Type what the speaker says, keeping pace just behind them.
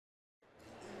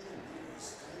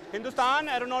Hindustan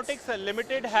Aeronautics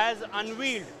Limited has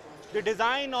unveiled the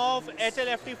design of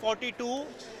HLFT-42,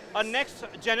 a next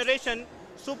generation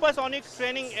supersonic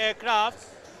training aircraft,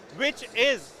 which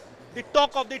is the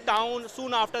talk of the town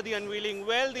soon after the unveiling.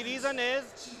 Well, the reason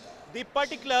is the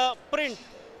particular print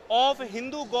of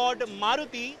Hindu god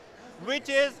Maruti, which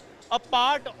is a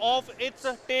part of its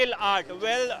tail art.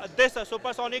 Well, this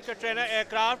supersonic trainer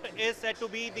aircraft is said to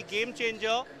be the game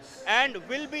changer and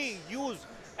will be used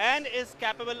and is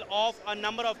capable of a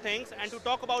number of things. And to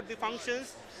talk about the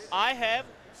functions, I have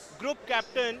Group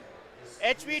Captain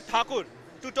H.V. Thakur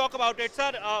to talk about it.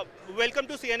 Sir, welcome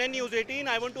to CNN News 18.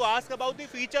 I want to ask about the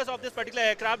features of this particular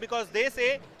aircraft because they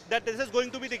say that this is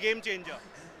going to be the game changer.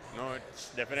 No, it's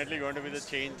definitely going to be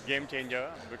the game changer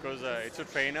because it's a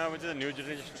trainer which is a new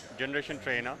generation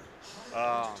trainer.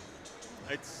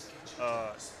 It's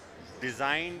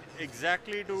designed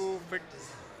exactly to fit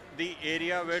the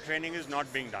area where training is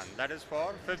not being done. That is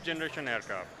for 5th generation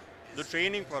aircraft. The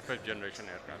training for 5th generation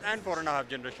aircraft and 4.5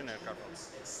 generation aircraft.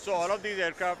 So all of these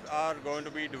aircraft are going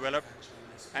to be developed,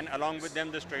 and along with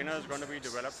them this trainer is going to be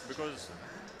developed because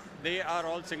they are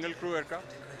all single crew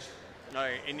aircraft.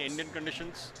 In Indian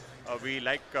conditions, we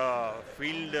like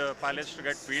field pilots to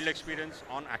get field experience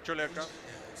on actual aircraft.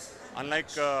 Unlike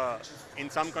in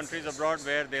some countries abroad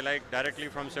where they like directly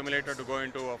from simulator to go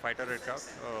into a fighter aircraft,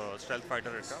 stealth fighter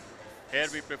aircraft. Here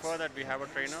we prefer that we have a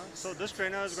trainer. So this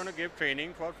trainer is going to give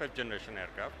training for 5th generation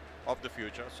aircraft of the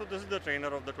future. So this is the trainer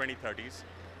of the 2030s.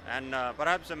 And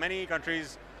perhaps many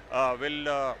countries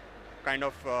will kind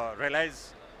of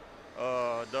realize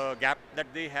the gap that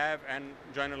they have and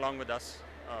join along with us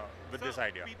with this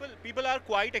idea. People are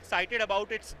quite excited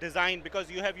about its design because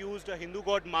you have used a Hindu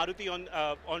god Maruti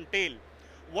on tail.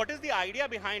 What is the idea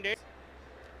behind it?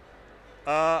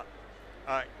 Yeah,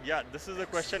 this is a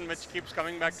question which keeps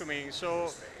coming back to me.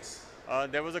 So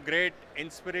there was a great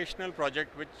inspirational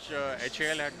project which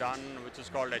HAL had done, which is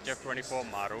called HF-24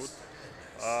 Marut.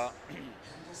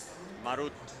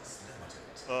 Marut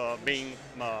being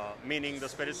meaning the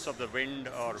spirits of the wind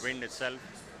or wind itself,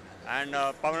 and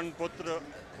Pavan Putra,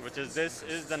 which is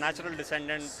the natural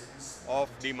descendant of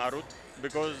the Marut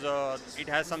because it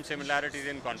has some similarities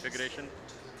in configuration.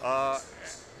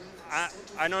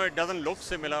 I know it doesn't look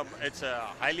similar. It's a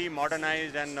highly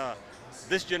modernized and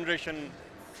this generation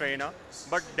trainer,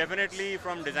 but definitely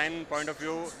from design point of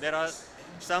view, there are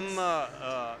some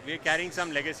we are carrying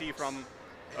some legacy from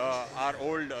our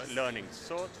old learnings.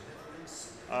 So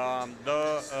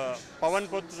the Pavan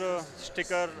Putra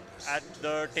sticker at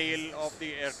the tail of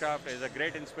the aircraft is a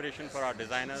great inspiration for our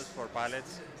designers, for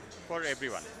pilots, for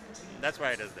everyone. That's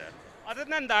why it is there. Other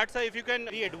than that, sir, if you can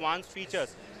the advanced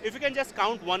features, if you can just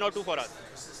count one or two for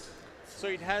us. So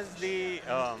it has the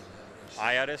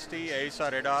IRST,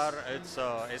 AESA radar. Its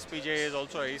SPJ is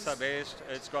also AESA based.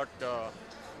 It's got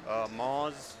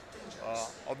MOS.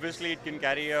 Obviously, it can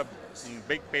carry a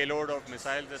big payload of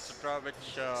missiles, etc.,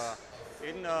 which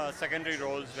in secondary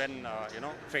roles when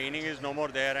training is no more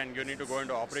there and you need to go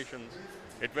into operations,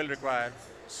 it will require.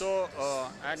 So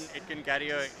and it can carry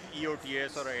a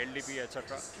EOTS or a LDP,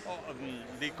 etc.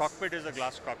 The cockpit is a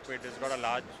glass cockpit. It's got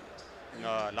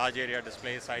a large area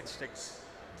display, side sticks,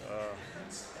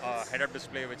 head-up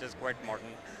display, which is quite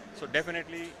modern. So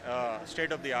definitely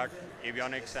state-of-the-art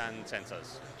avionics and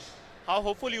sensors. How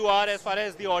hopeful you are as far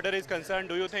as the order is concerned?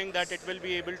 Do you think that it will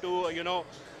be able to,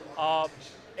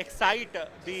 excite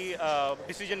the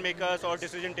decision makers or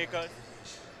decision takers?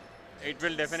 It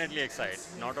will definitely excite,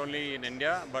 not only in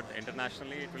India, but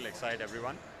internationally it will excite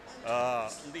everyone.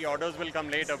 The orders will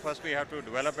come later. First we have to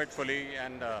develop it fully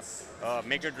and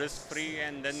make it risk-free,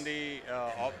 and then the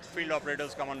field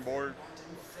operators come on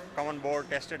board,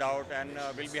 test it out, and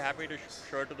we'll be happy to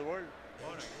show it to the world.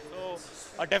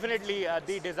 So definitely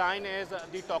the design is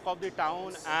the talk of the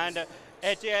town, and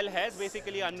HAL has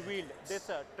basically unveiled this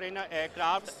trainer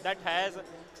aircraft that has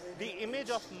the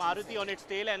image of Maruti on its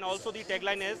tail, and also the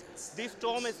tagline is "The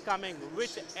storm is coming,"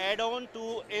 which add on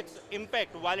to its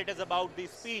impact while it is about the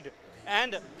speed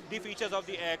and the features of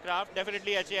the aircraft.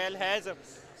 Definitely HAL has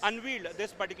unveiled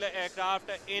this particular aircraft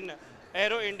in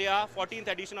Aero India, 14th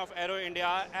edition of Aero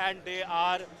India, and they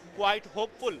are quite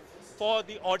hopeful for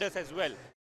the orders as well.